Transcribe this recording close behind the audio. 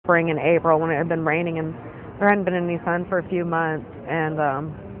spring and April when it had been raining and there hadn't been any sun for a few months. And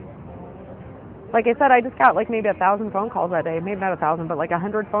like I said, I just got like maybe 1,000 phone calls that day. Maybe not 1,000, but like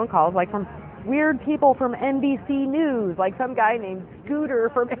 100 phone calls, like from weird people from NBC News, like some guy named Scooter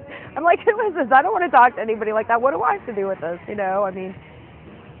from. I'm like, who is this? I don't want to talk to anybody like that. What do I have to do with this? You know, I mean,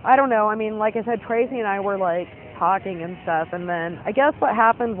 I don't know. I mean, like I said, Tracy and I were like talking and stuff, and then I guess what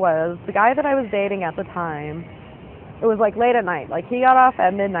happened was the guy that I was dating at the time, it was like late at night. Like he got off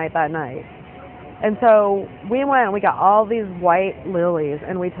at midnight that night. And so we went and we got all these white lilies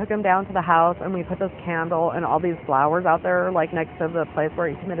and we took him down to the house and we put this candle and all these flowers out there like next to the place where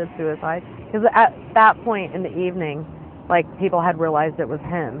he committed suicide. Because at that point in the evening, like people had realized it was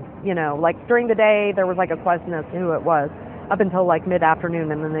him. You know, like during the day there was like a question as to who it was up until like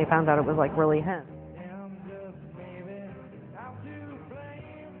mid-afternoon, and then they found out it was like really him.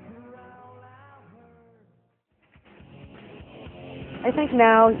 I think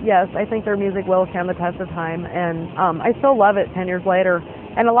now, yes, I think their music will stand the test of time, and I still love it 10 years later.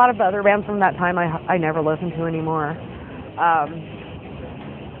 And a lot of the other bands from that time I never listen to anymore.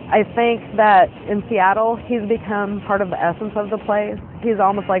 I think that in Seattle, he's become part of the essence of the place. He's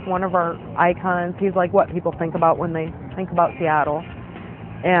almost like one of our icons. He's like what people think about when they think about Seattle.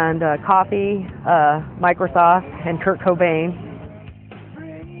 And Coffee, Microsoft, and Kurt Cobain.